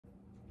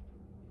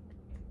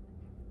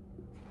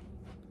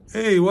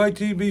Hey,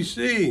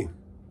 YTBC,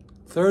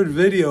 third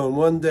video in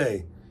one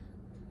day.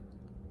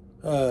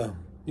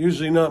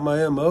 Usually not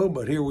my MO,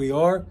 but here we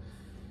are.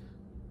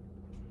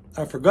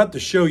 I forgot to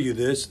show you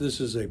this.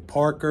 This is a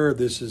Parker.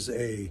 This is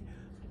a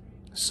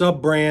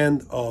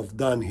sub-brand of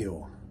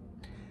Dunhill.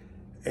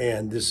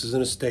 And this is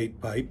an estate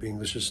pipe,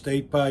 English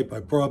estate pipe. I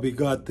probably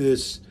got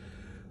this,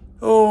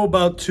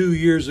 about 2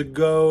 years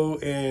ago,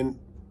 and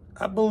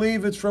I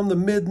believe it's from the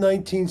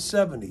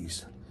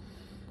mid-1970s.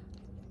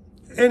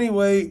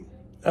 Anyway,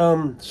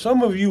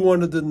 some of you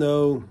wanted to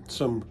know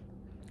some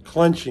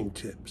clenching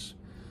tips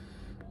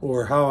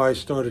or how I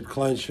started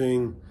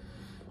clenching.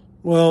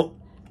 Well,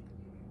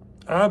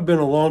 I've been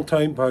a long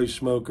time pipe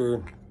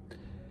smoker.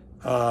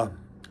 I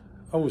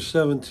was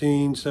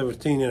 17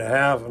 and a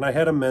half, and I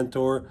had a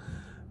mentor,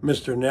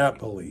 Mr.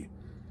 Napoli.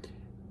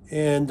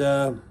 And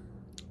I'm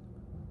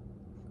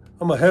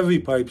a heavy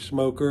pipe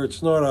smoker.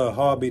 It's not a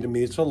hobby to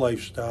me, it's a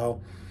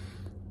lifestyle.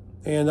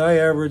 And I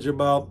average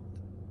about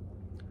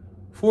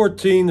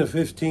 14 to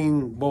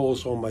 15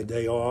 bowls on my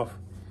day off,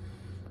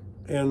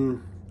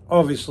 and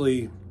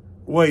obviously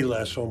way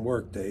less on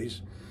work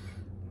days.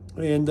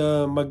 And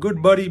my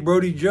good buddy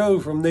Brody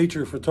Joe from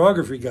Nature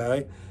Photography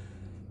Guy,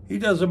 he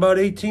does about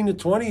 18 to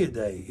 20 a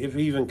day, if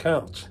he even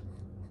counts.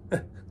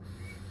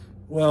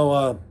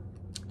 Well,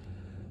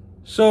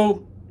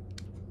 so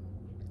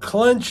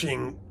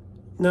clenching.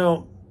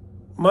 Now,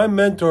 my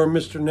mentor,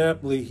 Mr.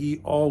 Napoli, he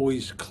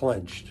always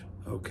clenched,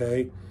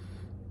 okay?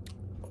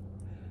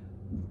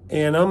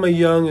 And I'm a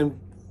young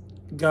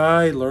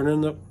guy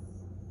learning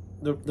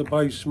the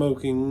pipe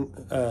smoking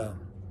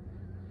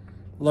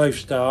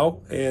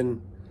lifestyle,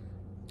 and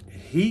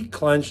he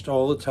clenched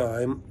all the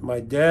time.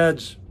 My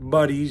dad's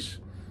buddies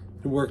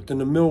who worked in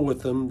the mill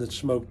with him that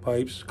smoked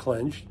pipes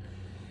clenched,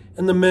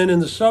 and the men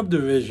in the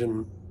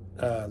subdivision,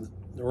 the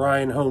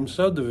Ryan Home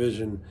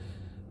subdivision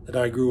that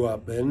I grew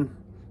up in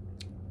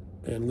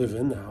and live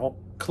in now,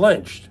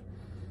 clenched.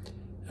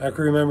 I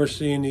can remember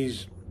seeing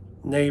these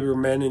neighbor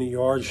men in the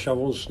yard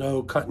shoveling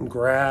snow, cutting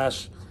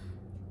grass,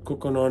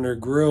 cooking on their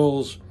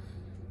grills,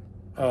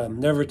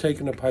 never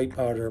taking a pipe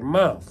out of their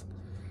mouth.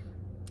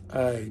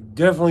 I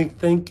definitely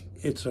think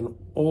it's an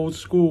old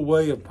school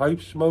way of pipe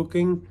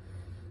smoking,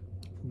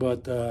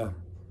 but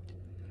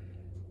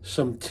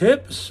some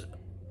tips,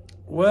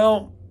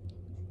 well,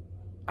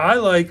 I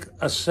like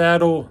a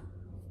saddle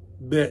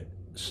bit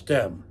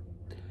stem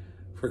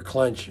for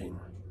clenching,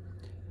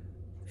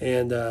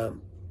 and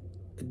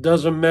it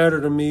doesn't matter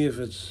to me if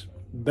it's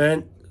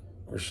bent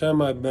or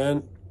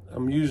semi-bent.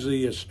 I'm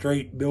usually a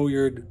straight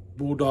billiard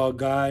bulldog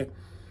guy,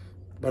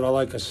 but I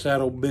like a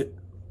saddle bit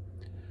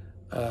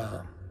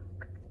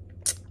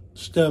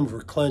stem for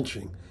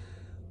clenching.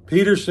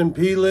 Peterson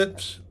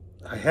P-lips,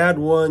 I had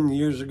one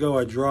years ago.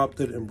 I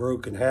dropped it and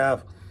broke in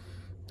half.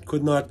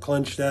 Could not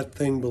clench that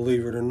thing,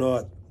 believe it or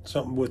not.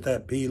 Something with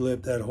that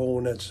P-lip, that hole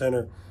in that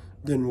center,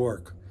 didn't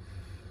work.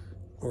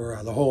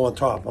 Or the hole on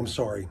top, I'm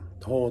sorry.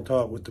 The hole on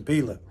top with the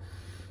P-lip.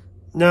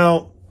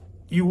 Now,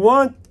 you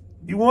want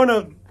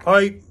a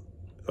pipe,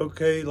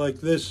 okay, like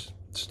this,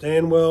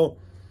 Stanwell,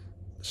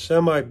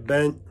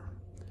 semi-bent,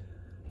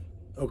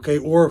 okay,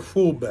 or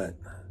full bent.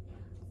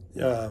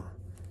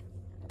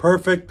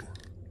 Perfect.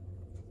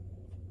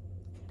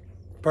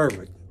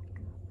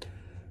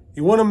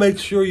 You want to make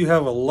sure you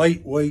have a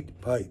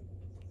lightweight pipe,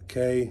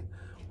 okay?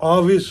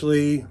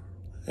 Obviously,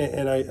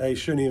 and I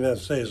shouldn't even have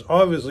to say this,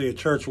 obviously a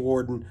church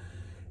warden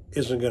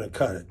isn't going to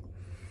cut it.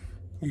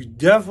 You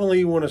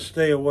definitely want to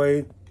stay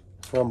away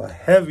from a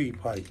heavy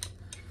pipe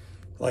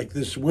like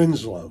this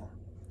Winslow.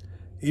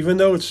 Even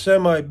though it's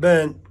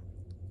semi-bent,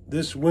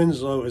 this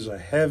Winslow is a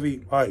heavy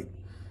pipe.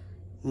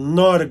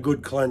 Not a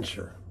good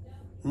clencher.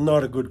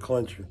 Not a good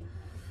clencher.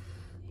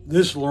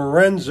 This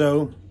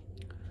Lorenzo,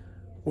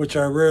 which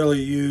I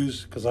rarely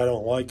use because I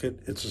don't like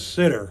it, it's a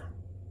sitter.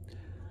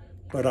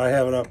 But I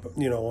have it up,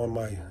 on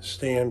my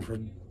stand for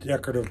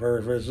decorative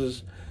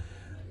purposes.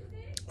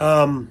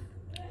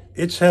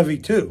 It's heavy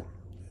too.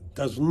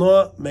 Does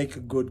not make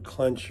a good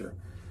clencher.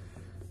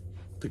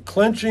 The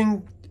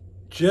clenching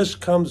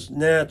just comes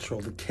natural.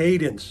 The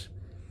cadence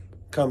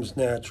comes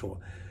natural.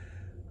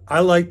 I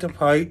like the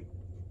pipe,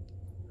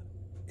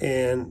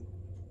 and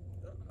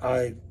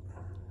I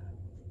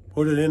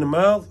put it in the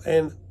mouth,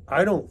 and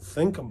I don't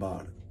think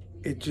about it.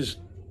 It just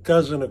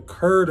doesn't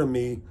occur to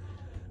me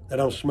that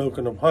I'm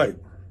smoking a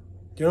pipe.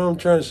 You know what I'm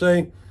trying to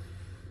say?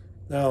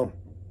 Now,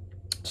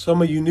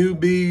 some of you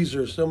newbies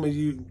or some of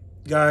you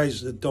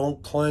guys that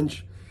don't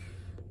clench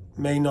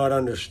may not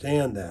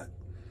understand that.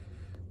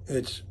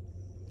 It's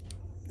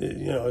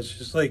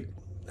just like,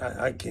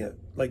 I can't,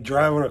 like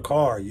driving a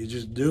car, you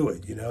just do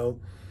it,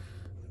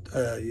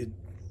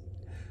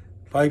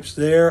 pipe's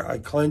there, I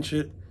clench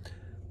it,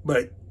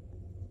 but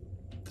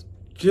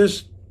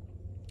just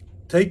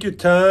take your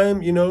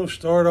time,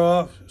 start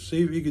off,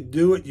 see if you could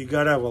do it. You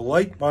got to have a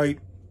light pipe.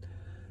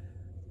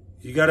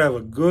 You got to have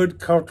a good,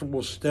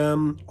 comfortable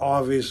stem,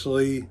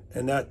 obviously,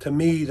 and that, to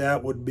me,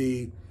 that would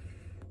be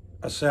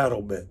a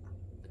saddle bit.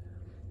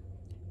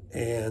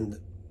 And,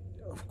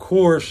 of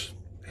course,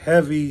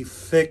 heavy,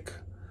 thick,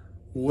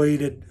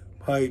 weighted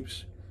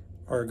pipes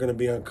are going to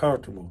be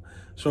uncomfortable.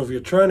 So if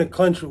you're trying to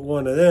clench with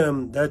one of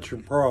them, that's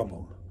your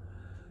problem.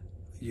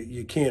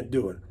 You can't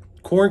do it.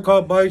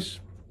 Corncob pipes,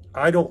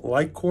 I don't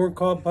like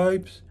corncob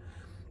pipes,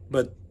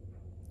 but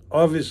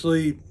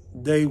obviously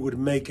they would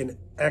make an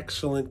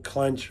excellent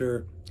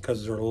clencher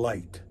because they're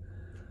light.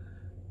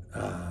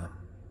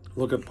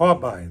 Look at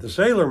Popeye, the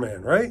Sailor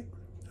Man, right?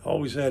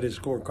 Always had his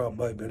corncob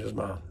pipe in his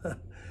mouth.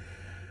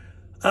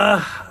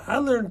 I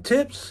learned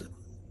tips.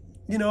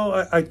 You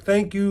know, I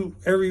thank you,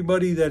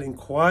 everybody that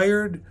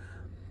inquired.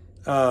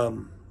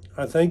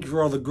 I thank you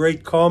for all the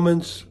great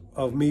comments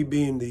of me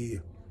being the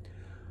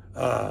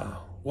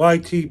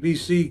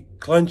YTPC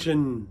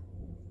Clenching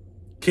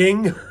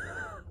King.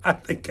 I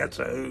think that's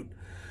a hoot.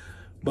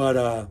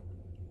 But,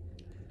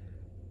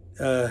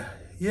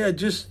 yeah, it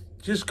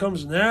just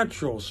comes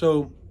natural.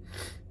 So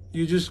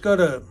you just got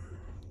to,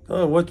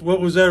 what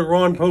was that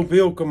Ron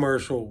Popeil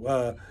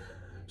commercial?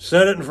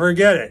 Set it and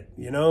forget it,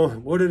 you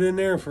know. Put it in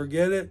there and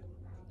forget it.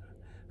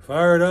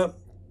 Fire it up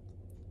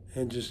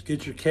and just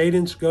get your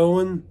cadence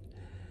going.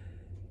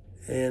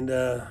 And,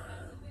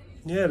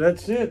 yeah,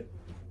 that's it.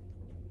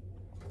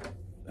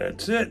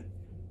 That's it.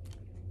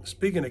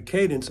 Speaking of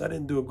cadence, I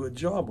didn't do a good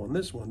job on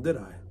this one, did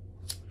I?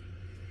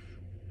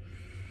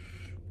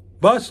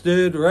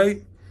 Busted,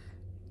 right?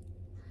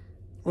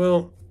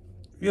 Well,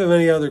 if you have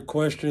any other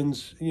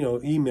questions, you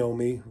know, email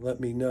me, let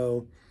me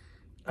know.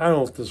 I don't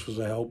know if this was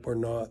a help or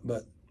not,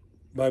 but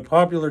by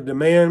popular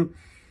demand,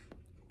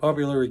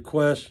 popular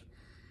request,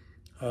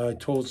 I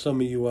told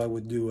some of you I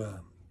would do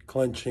a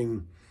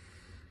clenching,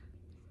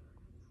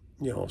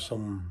 you know,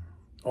 some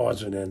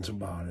odds and ends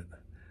about it.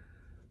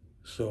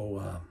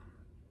 So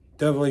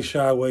definitely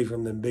shy away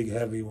from them big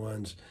heavy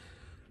ones.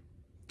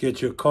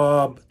 Get your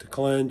cob to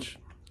clench,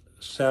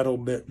 saddle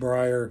bit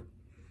briar,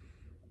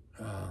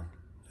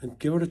 and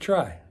give it a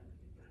try.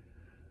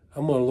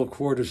 I'm going to look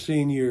forward to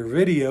seeing your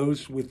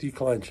videos with you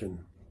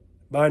clenching.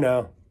 Bye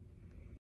now.